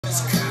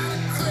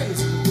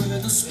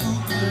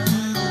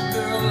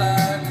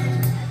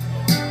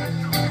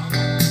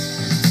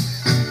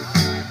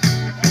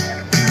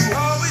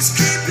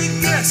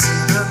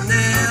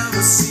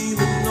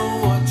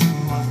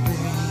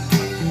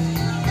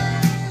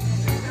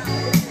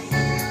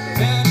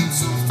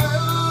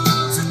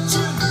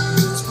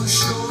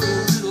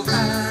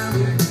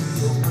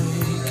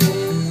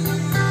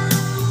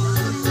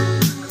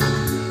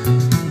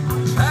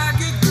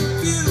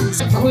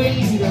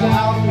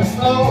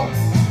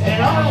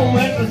and on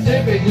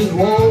Mississippi just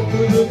walk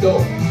through the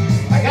door.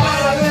 I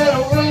got a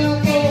little room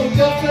full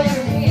just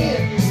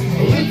underneath.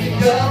 You can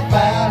jump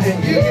out and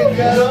you can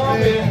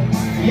jump in.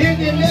 You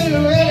can do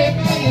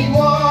anything you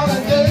wanna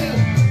do.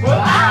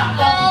 Well, I'm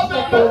all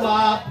before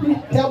my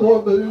cowboy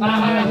boots. I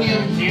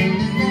hear you.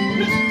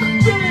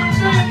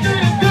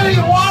 Do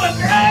you wanna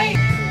drink?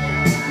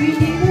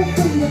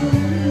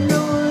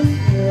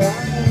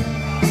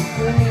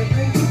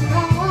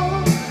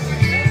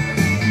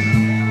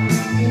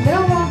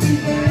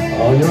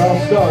 Oh, you're all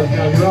stars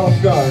now. You're all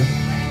stars.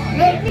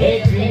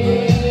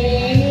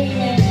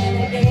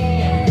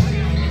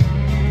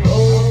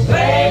 Oh,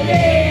 baby,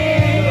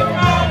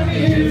 my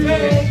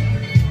music,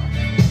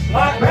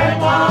 my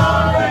grandma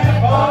and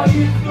grandpa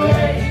used to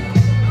play.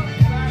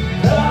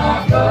 The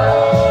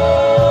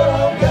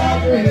girl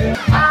got me.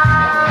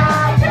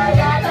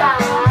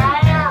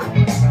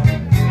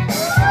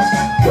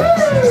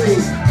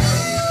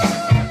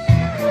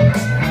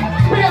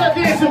 We gotta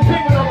dance some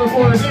penguin on the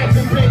board. Dance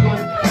some penguin.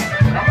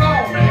 Come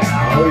on, man.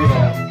 Oh,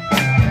 yeah.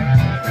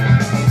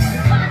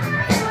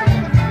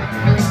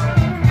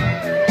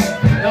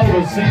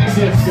 San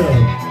Disco.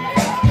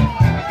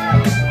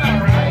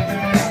 Alright.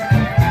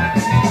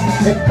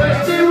 At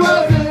first it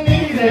wasn't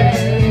easy.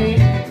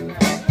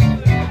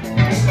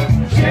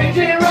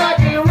 Changing rock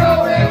and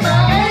roll in my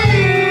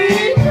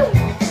age.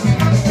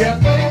 Kept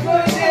things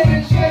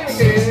running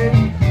shaking.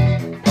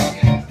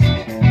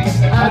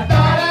 I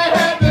thought I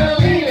had to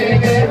leave it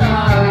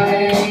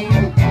behind.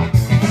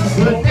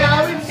 But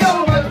now it's so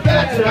much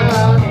better.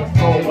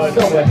 Oh, much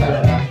so much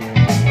better.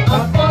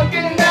 I'm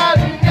fucking out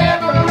in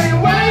every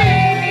way.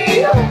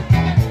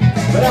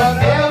 But I'll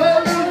never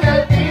lose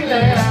that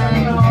feeling.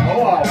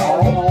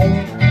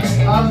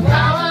 Of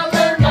how I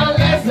learned my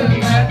lesson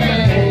that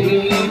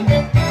day.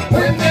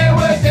 When they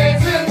were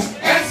dancing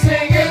and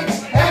singing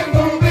and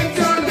moving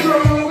to the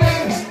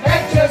grooving.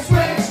 And just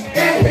when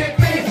it hit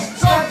me,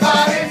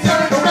 somebody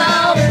turned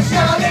around and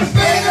shouted,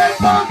 play that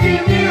funky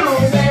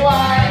music,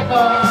 white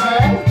boy.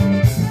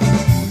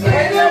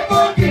 Play that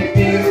funky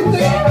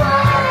music,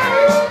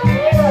 white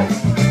boy.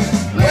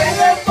 Play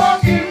that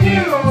funky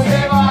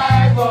music,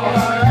 white boy.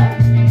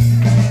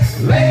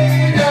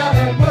 Lay down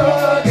and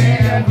boogie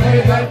and play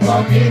that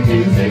funky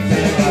music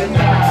till I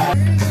die.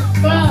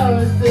 Fire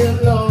is still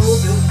low,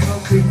 this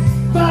must be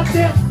my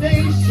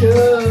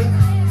destination.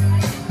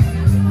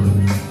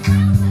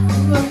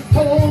 Someone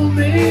told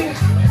me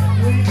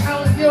when I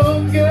was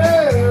younger,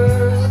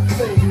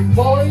 say,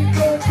 boy, you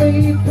gon' be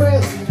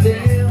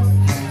president.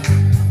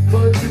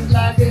 But just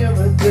like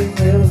everything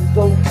else,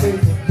 don't be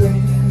the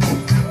thing.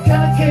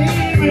 God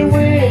gave me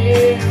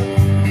wings.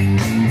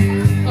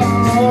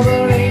 Oh,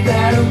 there ain't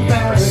that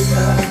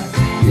America.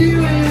 You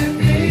and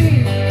me,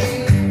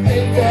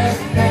 ain't that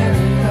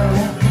America.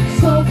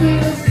 Something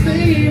to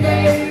see,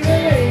 baby,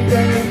 ain't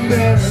that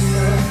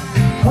America.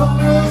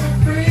 Home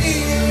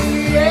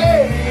free,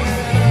 yeah.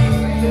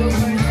 Just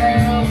like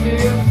down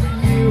here for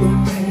you and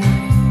me.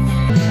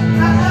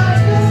 I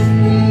just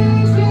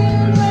need you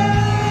now.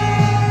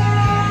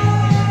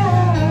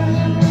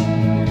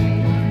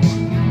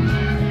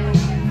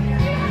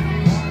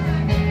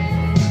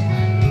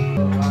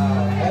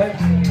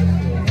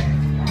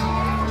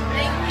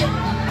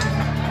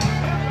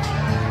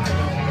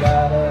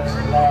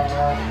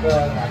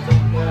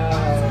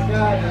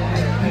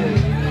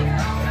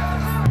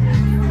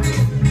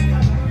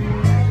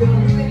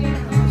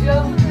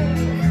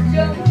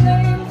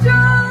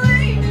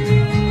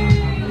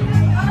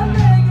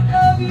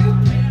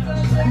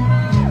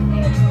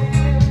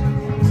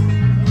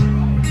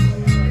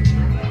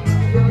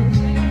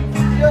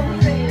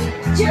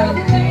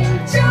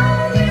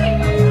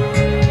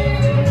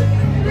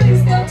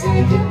 Please don't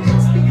take it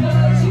just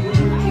because you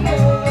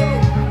care.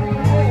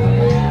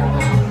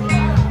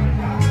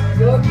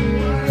 You're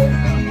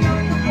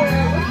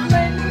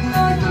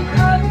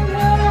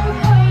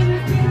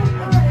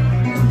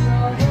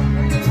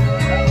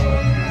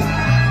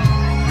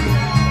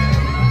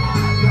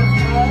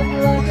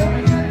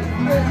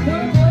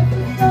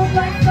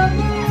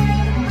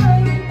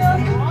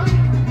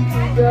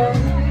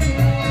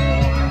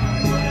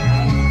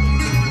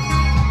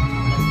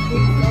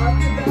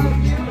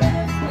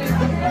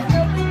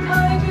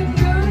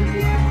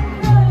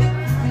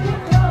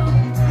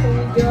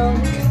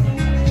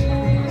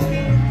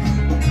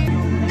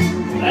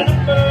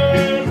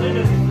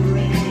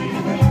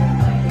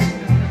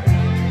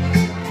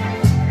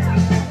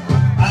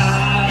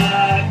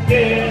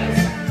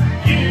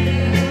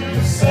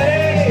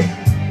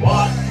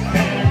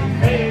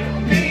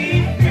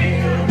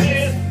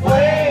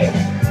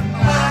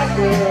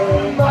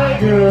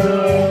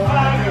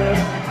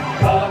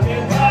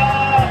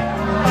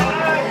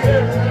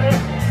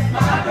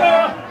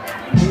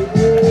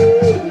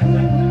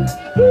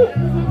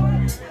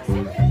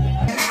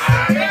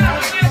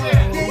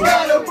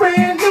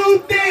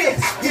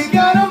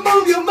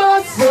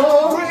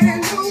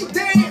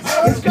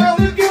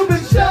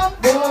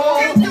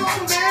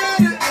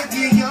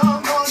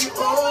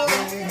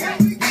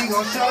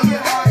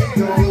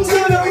To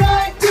the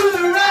right, to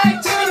the right,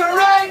 to the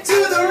right, to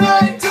the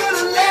right, to the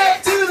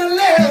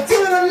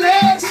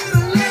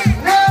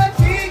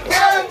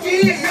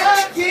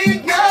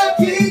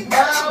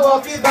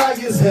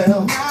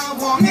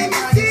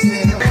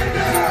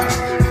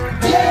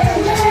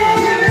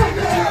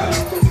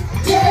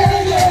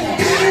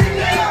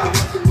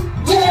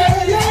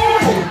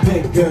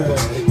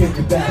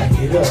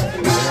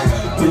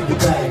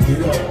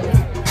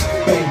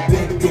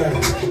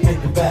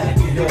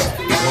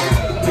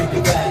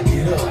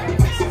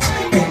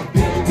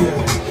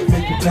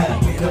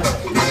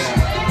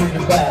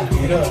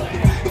it up.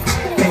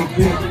 Hey,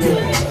 big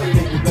girl,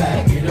 can you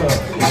back it up?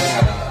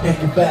 Can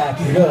you back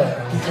it up?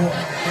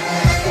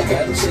 I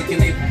got them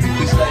shaking it,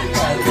 it's like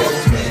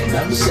condos, man.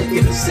 I'm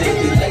shaking the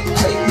city like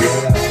plate,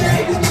 yeah.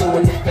 Haters blue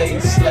in the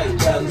face like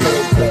Gonzo,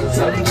 cause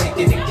I'm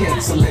making it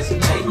cake, so let's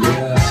make,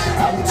 yeah.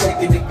 I'm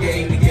taking the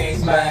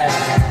game's mine.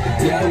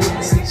 Yeah, I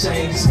witnessly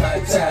change, it's my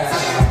time.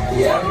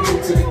 Yeah, I'm new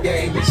to the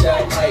game, but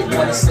y'all might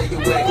wanna say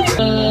you're whack.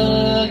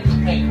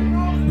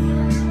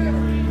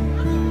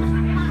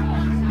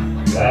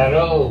 That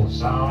old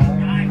song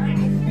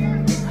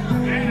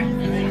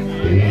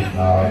is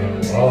not a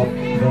walk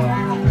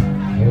down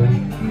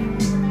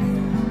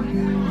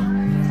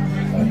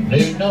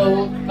there's no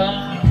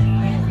time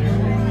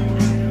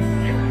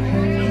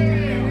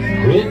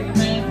written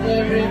in the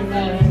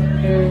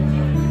reminder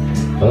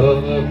of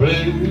the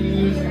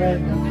blues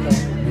and the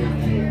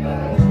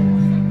thunder.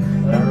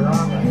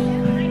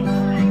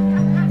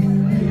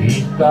 He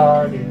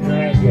started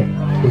drinking,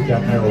 which I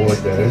never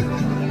would do.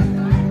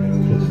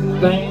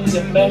 Things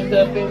that messed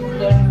up his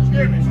life.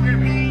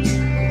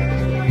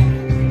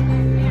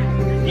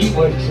 He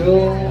was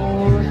sure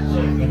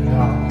singing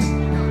wrong.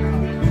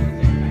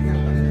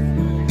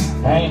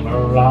 Came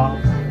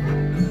along.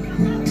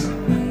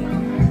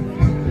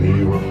 He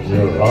was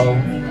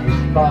alone in the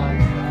spot.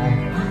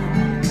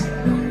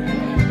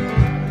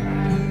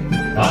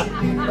 Not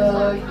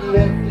much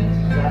left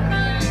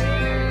inside.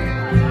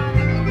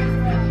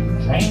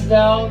 Changed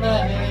all the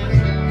hands.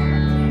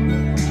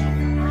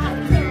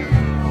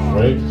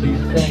 Let's you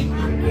sing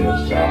this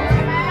song.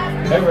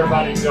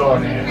 Everybody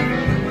join in.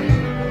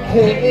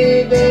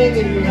 Hey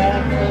baby, I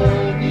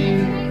love you.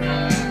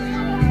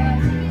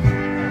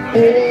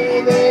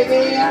 Hey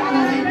baby, I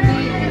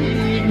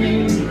need you.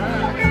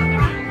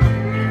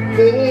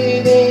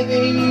 Hey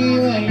baby,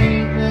 you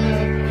ain't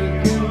nothing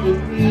to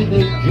be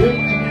the good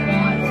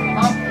tonight.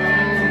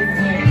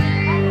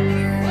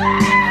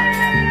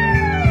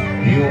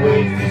 You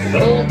wasted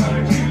so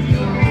much of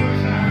your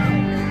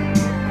time.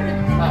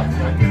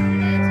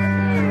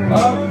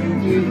 Up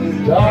into the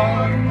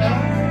dark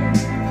night,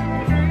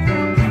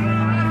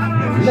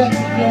 let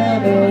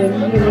down a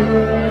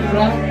little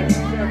light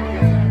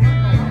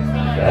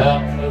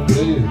down the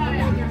blue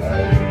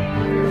night.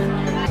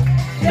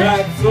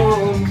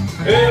 Jackson,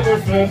 ever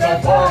since I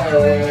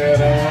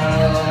went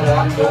out,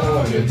 I'm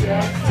going to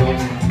Jackson.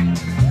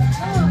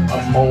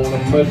 I'm gonna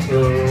miss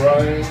the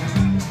rain.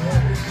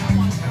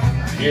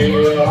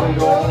 Yeah, I'm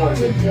going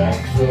to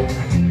Jackson.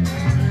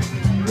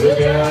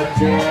 Look out,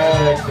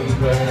 Jackson,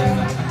 man.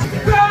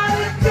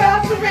 Running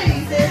just a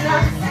reason.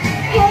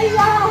 Hey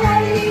y'all,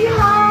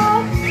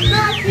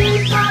 not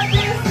keep my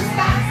business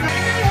fast.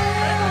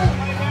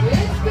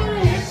 It's gonna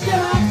hit you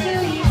hard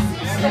till you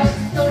see stuff.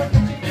 Don't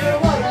put you through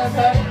what I've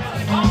heard.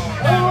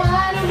 Oh, I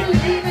don't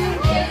believe in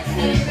kids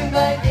leaving,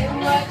 but getting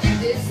what you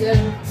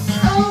deserve.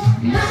 Oh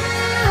my,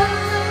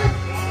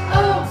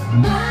 oh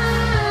my.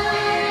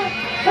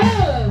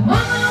 Oh,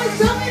 Mama always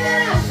told me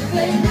that I should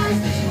play nice,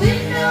 but she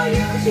didn't know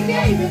you when she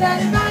gave me that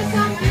advice.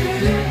 I'm through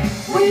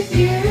with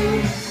you.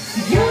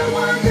 You're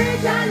one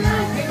bridge I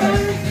like to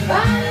burn.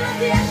 Fire up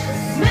the ashes,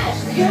 smash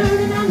the urn,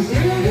 and I'm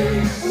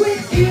through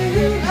with you.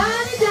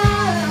 Honey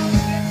down.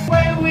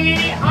 Where we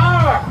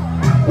are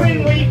when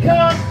we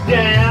come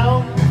down,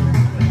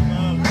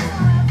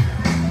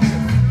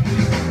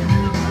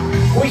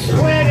 we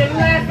sweat and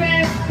laugh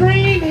and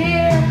scream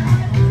here,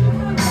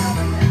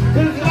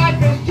 'cause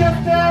life is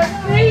just a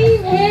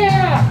dream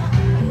here.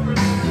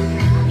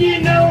 You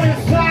know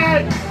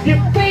inside you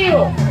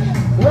feel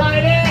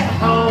right at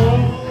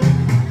home.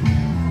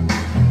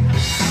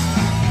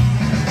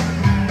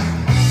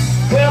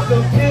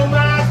 Welcome to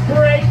my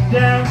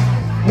breakdown.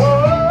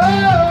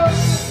 Whoa.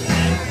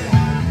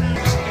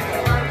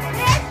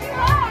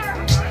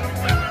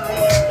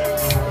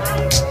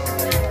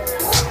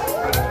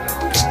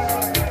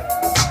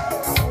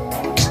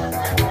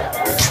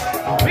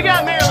 We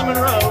got Marilyn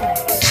Monroe.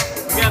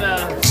 We got a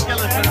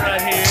skeleton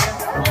right here.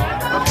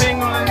 A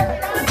penguin.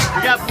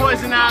 We got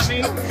Poison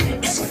Ivy.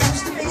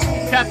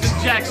 Captain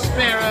Jack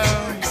Sparrow.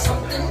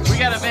 We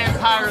got a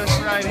vampirist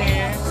right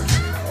here.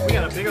 We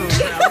got a big old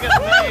crowd. We got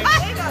a maid.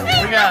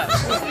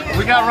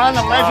 We got Ron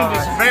the Legend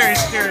is very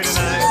scary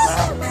tonight.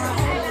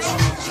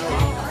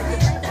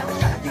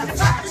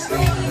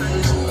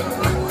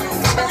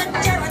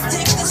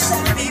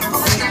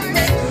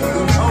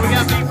 Oh, we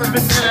got Beat for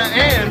Victoria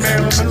and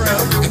Marilyn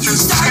Monroe.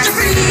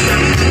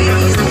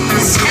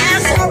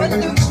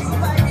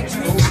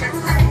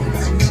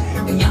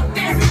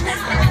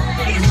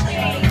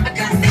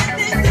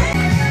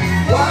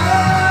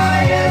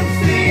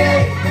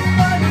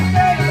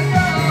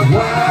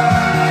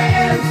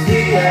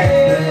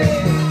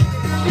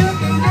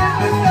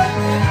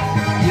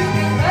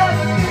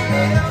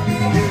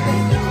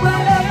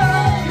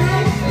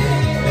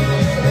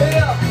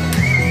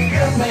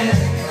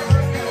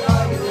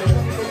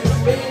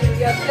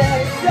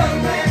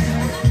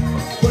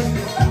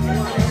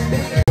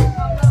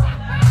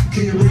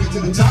 Can you bring it to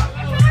the top?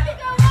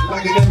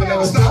 Like it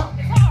never stop?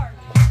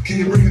 Can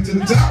you bring it to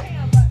the top?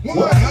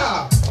 One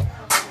hop.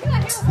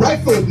 Right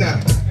foot now.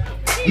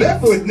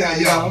 Left foot now,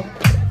 y'all.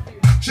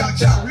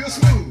 Cha-cha, real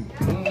smooth.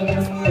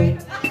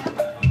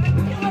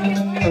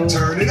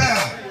 Turn it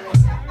out.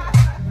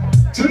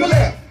 To the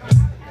left.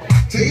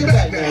 Take it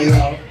back now,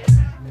 y'all.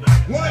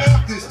 One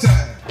up this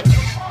time.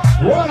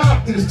 One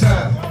up this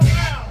time.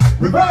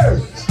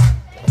 Reverse.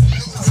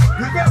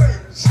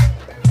 Reverse.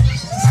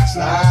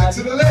 Slide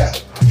to the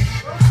left.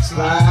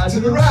 Slide to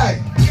the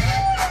right.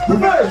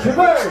 Reverse,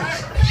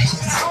 reverse.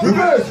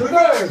 Reverse,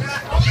 reverse.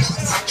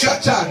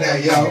 Cha-cha now,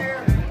 y'all.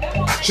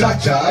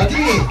 Cha-cha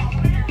again.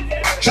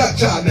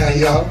 Cha-cha now,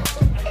 y'all.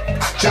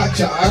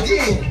 Cha-cha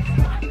again.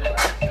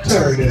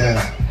 Turn it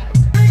out.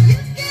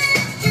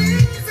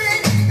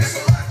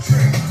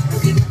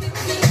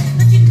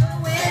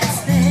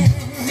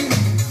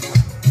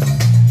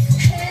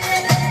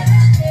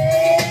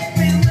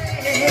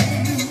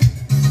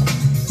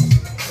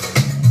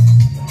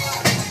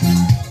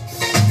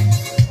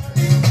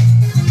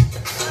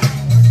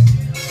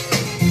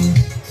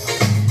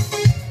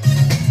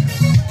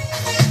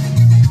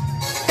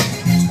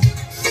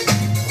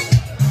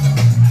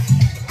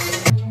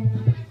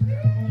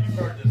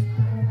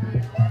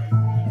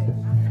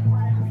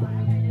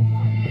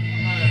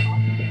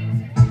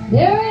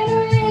 There ain't a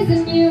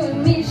reason you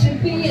and me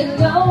should be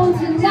alone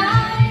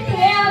tonight.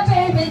 Yeah,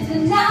 baby,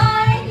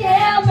 tonight.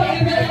 Yeah,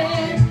 baby.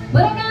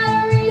 But I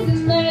got a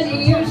reason that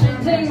you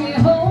should take me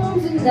home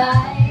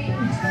tonight.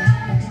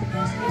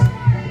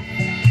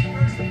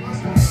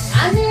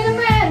 I need a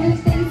man who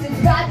thinks it's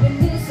right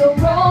when it's so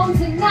wrong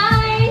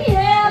tonight.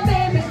 Yeah,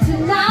 baby,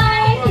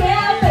 tonight.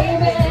 Yeah,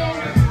 baby.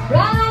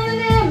 Right on the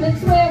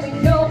limits where we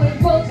know we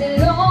both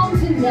belong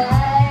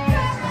tonight.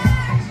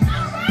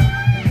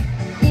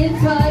 It's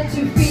hard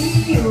to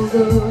feel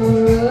the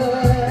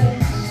rush,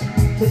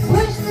 to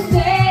push the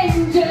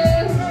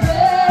dangerous.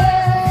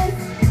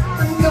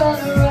 I'm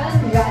gonna run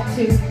right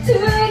to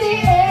the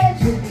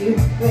edge with you,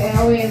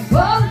 where we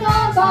both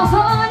got our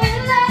heart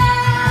in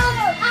love.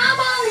 I'm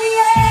on the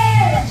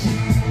edge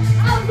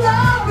of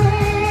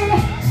glory,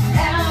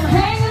 and I'm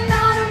hanging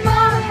on a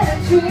moment of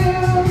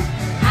truth.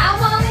 I'm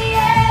on the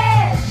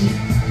edge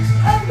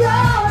of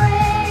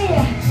glory,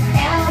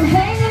 and I'm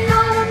hanging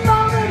on a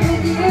moment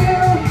with you.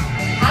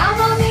 I'm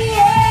on the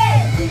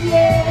edge, the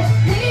edge,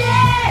 the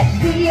edge,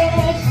 the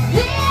edge,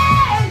 the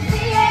edge,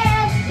 the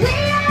edge, the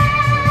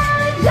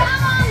edge.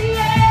 I'm on the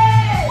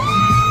edge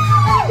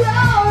of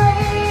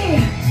glory,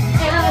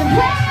 and I'm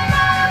hanging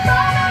on a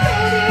moment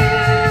with you.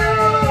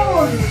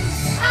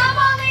 I'm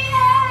on the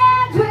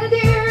edge with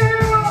you.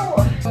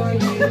 For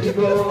you to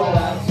go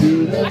out to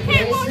the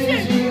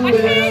places you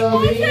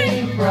will be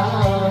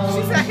from.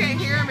 She said I can't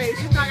hear me.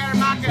 She's not got her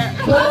mic up.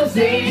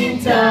 Closing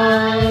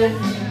time.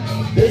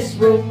 This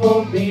room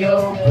won't be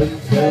open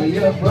till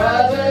your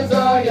brothers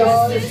or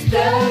your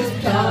sisters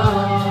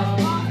come.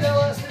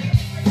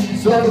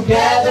 So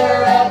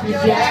gather up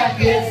your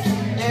jackets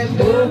and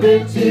move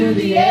into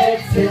the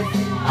exit.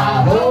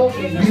 I hope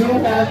you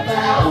have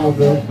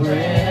found a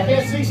friend. I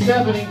can't see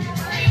Stephanie.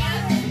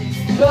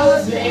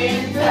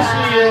 Closing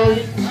time.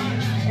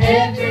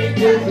 Every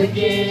good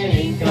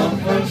beginning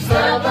comes from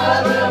some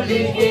other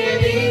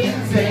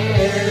beginning's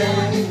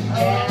end.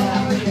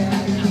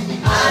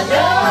 I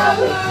know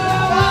who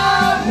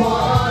I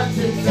want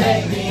to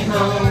take me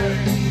home.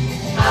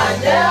 I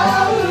know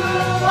who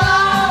I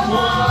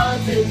want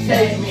to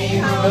take me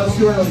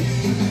home.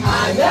 I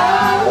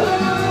know who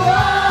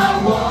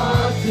I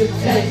want to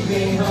take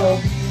me home.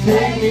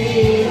 Take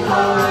me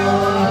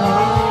home.